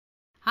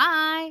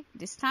Hi,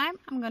 this time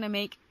I'm gonna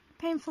make a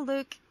painful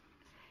look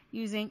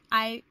using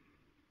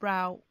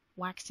eyebrow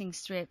waxing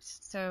strips.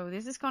 So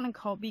this is gonna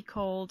be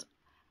called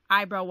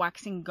eyebrow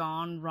waxing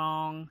gone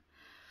wrong.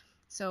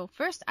 So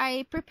first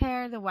I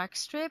prepare the wax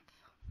strip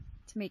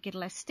to make it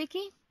less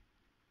sticky.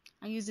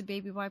 I use a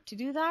baby wipe to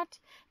do that,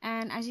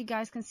 and as you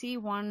guys can see,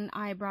 one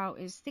eyebrow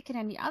is thicker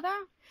than the other.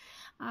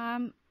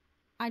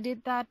 I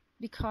did that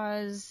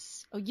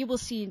because you will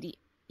see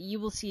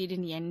it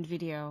in the end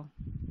video.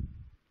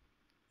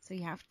 So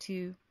you have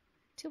to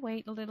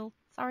wait a little.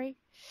 Sorry.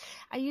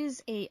 I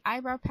use a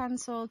eyebrow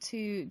pencil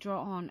to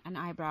draw on an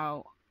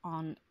eyebrow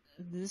on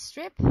the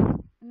strip,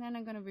 and then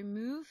I'm going to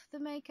remove the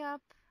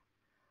makeup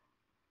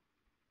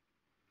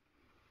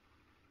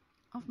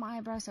of my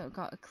eyebrow so I've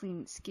got a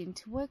clean skin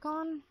to work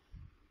on.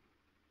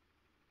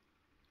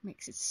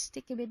 Makes it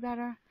stick a bit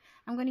better.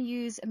 I'm going to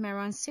use a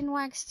Mehron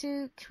synwax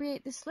to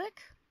create this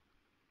look.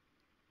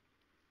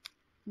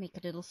 Make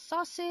a little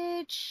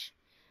sausage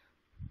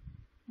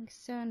like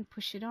so and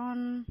push it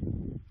on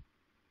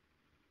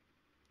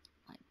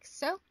like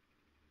so.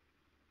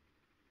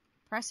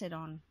 Press it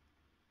on.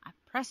 I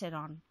press it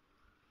on.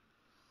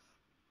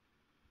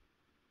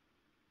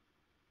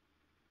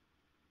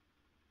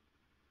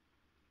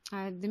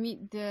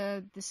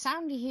 The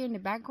sound you hear in the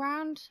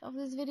background of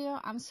this video,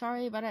 I'm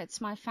sorry, but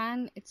it's my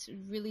fan. It's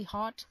really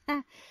hot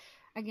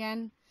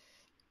again,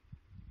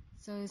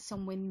 so there's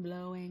some wind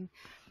blowing.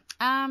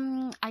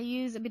 I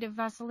use a bit of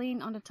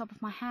Vaseline on the top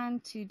of my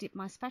hand to dip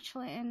my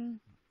spatula in,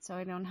 so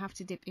I don't have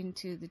to dip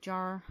into the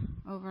jar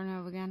over and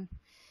over again.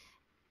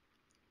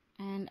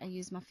 And I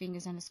use my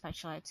fingers and the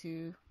spatula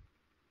to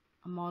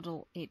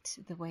model it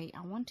the way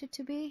I want it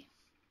to be.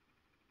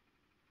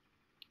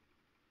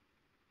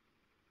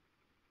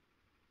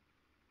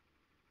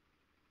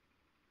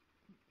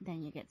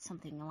 Then you get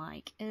something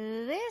like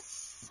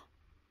this.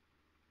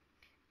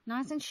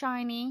 Nice and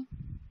shiny.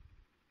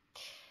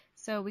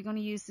 So we're going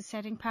to use the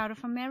setting powder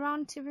from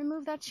Mehron to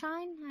remove that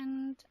shine,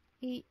 and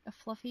a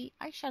fluffy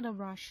eyeshadow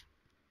brush.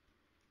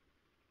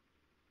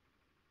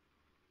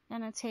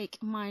 Then I take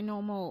my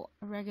normal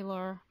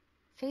regular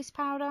face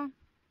powder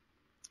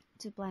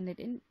to blend it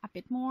in a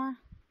bit more.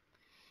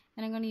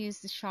 And I'm going to use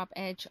the sharp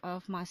edge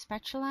of my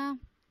spatula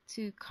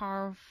to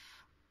carve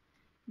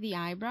the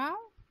eyebrow.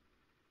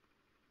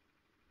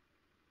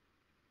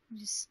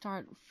 Just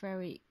start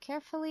very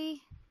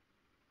carefully.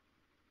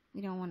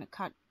 We don't want to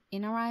cut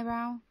inner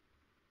eyebrow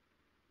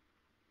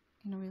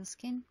in a real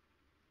skin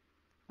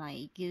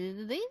like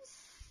this.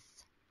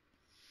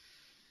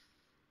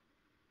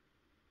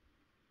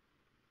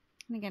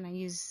 And again, I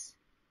use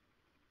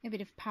a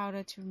bit of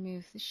powder to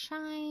remove the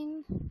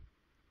shine.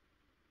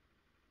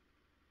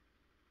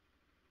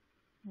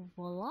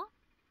 Voila.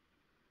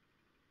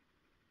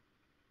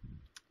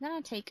 Then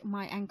I take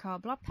my Encore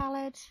blood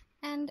palette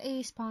and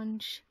a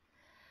sponge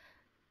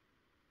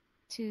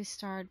to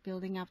start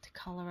building up the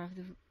color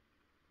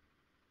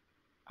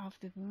of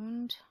the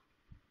wound.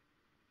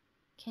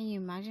 Can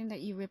you imagine that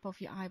you rip off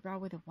your eyebrow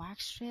with a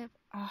wax strip?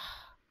 Ah,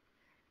 oh,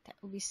 that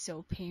would be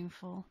so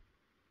painful.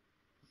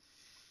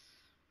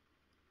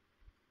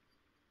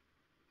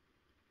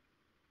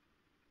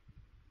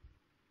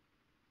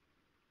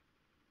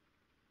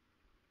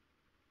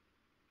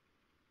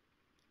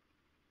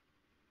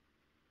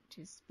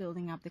 Just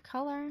building up the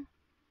color.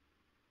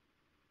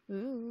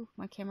 Ooh,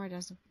 my camera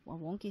does a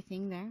wonky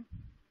thing there.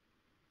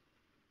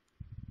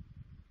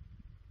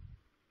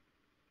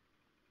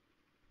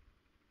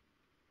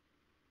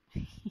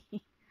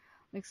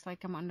 Looks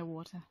like I'm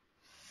underwater.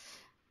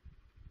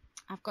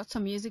 I've got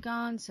some music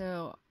on,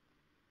 so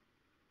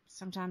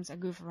sometimes I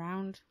goof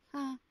around.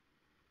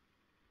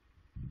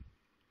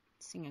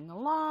 Singing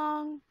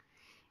along,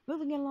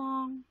 moving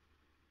along.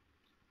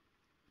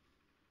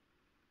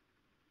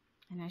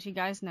 And as you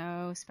guys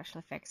know, special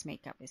effects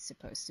makeup is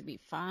supposed to be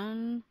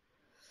fun.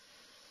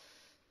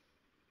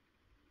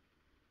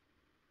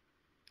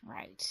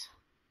 Right.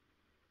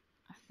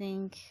 I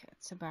think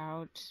it's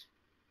about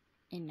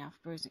enough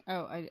bruising.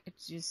 Oh, it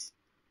just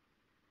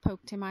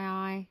poked in my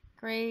eye.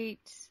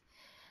 Great.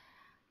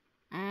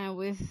 And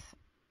with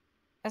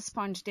a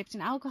sponge dipped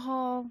in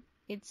alcohol,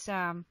 it's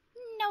no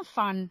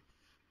fun.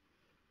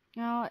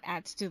 No, it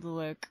adds to the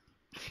look.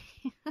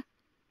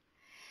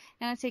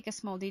 And I take a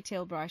small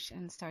detail brush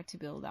and start to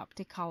build up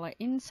the color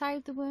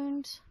inside the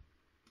wound.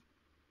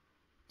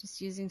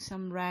 Just using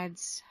some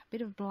reds, a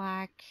bit of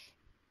black,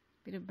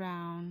 a bit of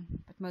brown,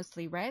 but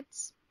mostly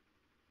reds.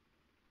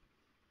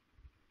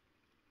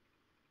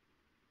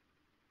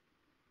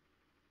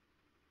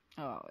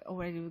 Oh, it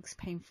already looks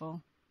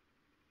painful.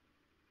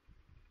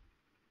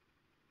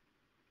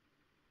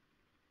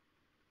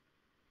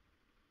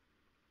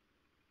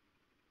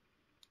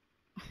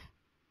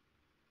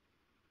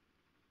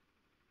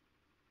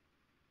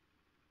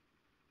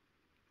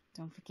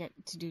 Don't forget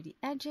to do the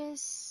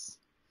edges.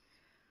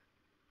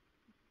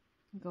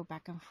 Go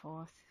back and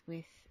forth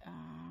with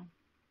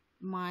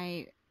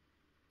my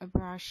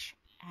brush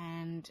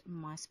and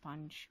my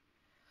sponge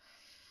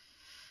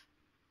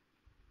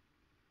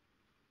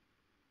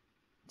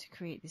to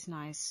create this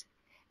nice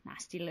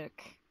nasty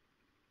look.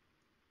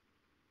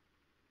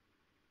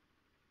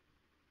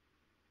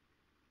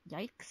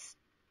 Yikes.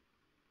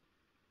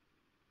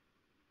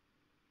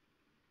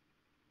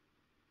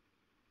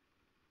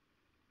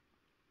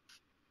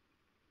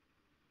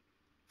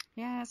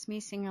 Yeah, it's me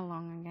singing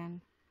along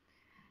again.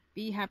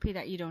 Be happy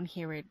that you don't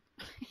hear it.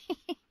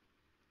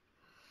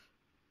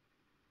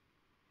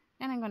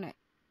 And I'm going to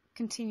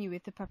continue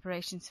with the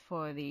preparations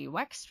for the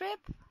wax strip.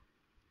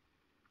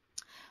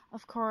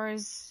 Of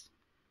course,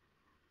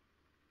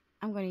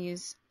 I'm going to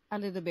use a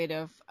little bit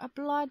of a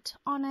blood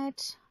on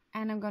it,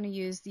 and I'm going to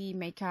use the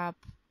Maekup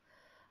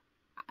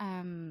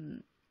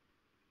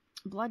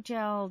blood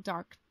gel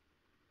dark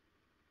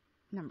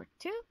number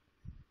 2.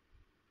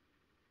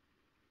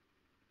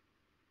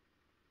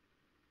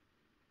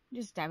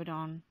 Just dab it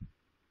on.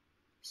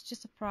 It's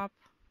just a prop,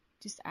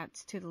 just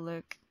adds to the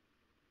look.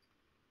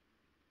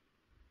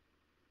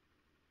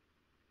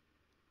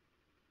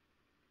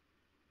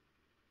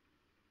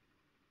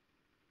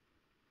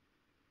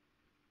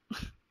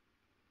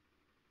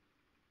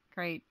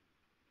 Great.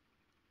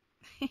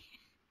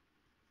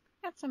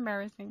 That's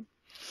embarrassing.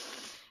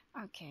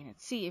 Okay,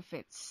 let's see if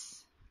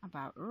it's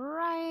about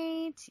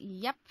right.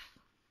 Yep.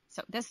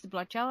 So that's the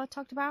blood gel I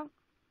talked about.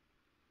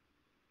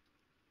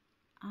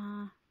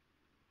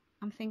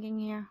 I'm thinking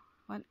here.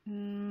 What?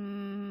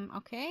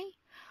 Okay.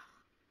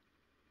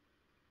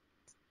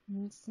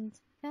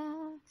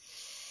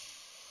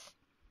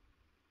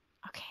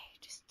 Okay,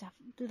 just a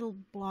little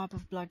blob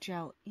of blood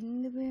gel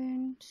in the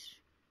wound,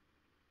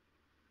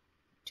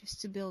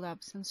 just to build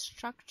up some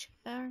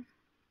structure.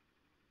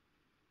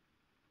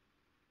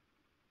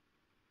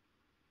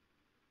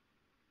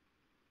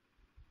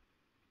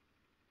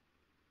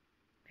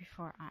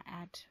 Before I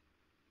add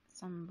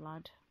some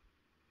blood.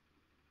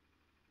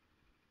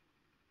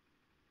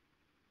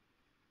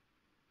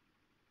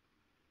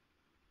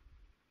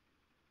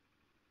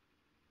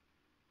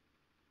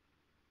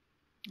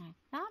 Like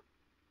that.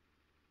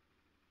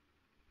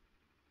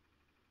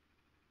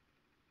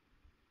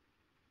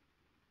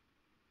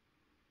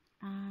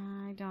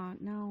 I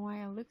don't know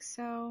why I look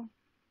so.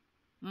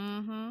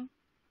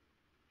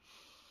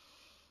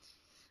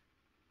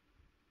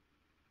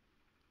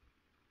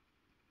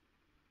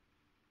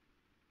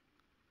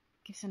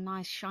 Gives a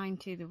nice shine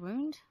to the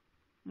wound.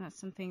 And that's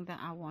something that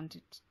I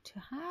wanted to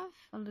have.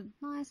 A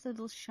nice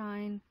little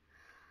shine.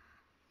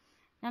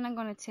 Then I'm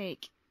going to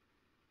take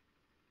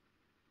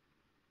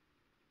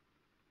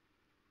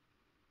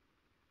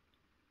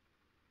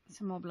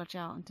some more blood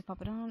gel and to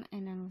pop it on,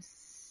 and then we'll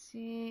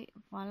see,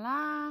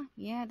 voila,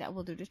 yeah, that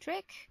will do the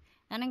trick.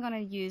 Then I'm going to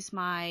use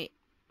my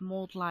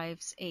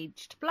Mouldlife's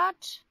aged blood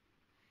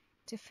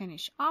to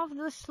finish off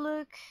this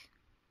look.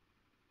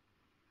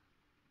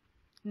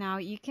 Now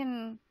you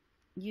can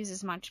use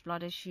as much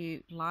blood as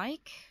you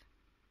like.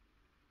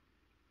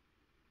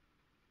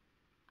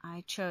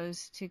 I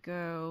chose to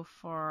go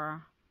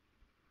for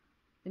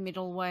the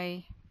middle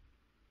way,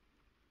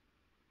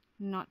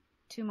 not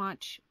too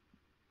much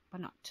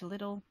but not too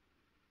little.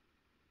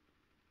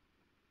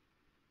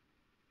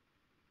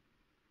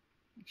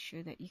 Make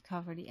sure that you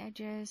cover the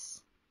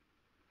edges.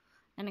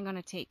 And I'm going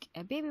to take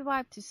a baby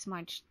wipe to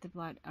smudge the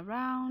blood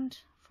around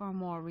for a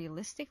more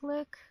realistic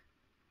look.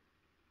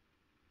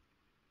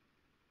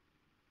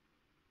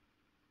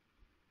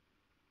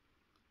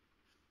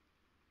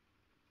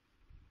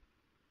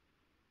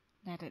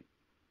 Let it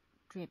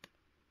drip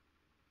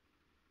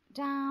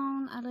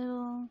down a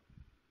little.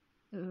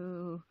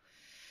 Ooh.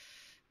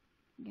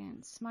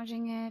 Again,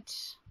 smudging it.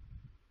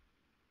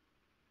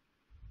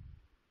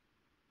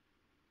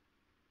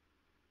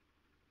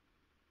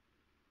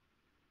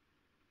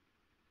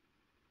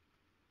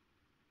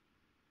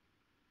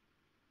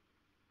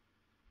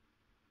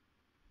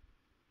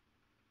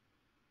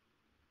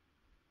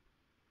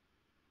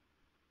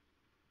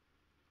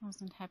 I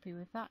wasn't happy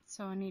with that,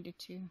 so I needed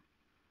to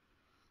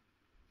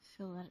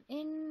fill that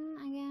in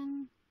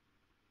again.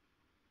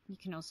 You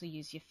can also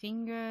use your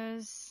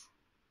fingers.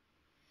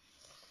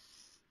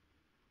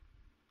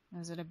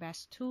 Those are the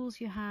best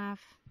tools you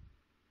have.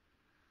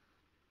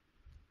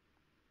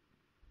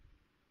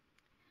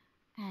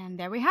 And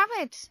there we have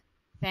it.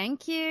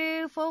 Thank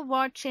you for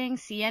watching.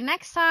 See you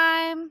next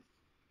time.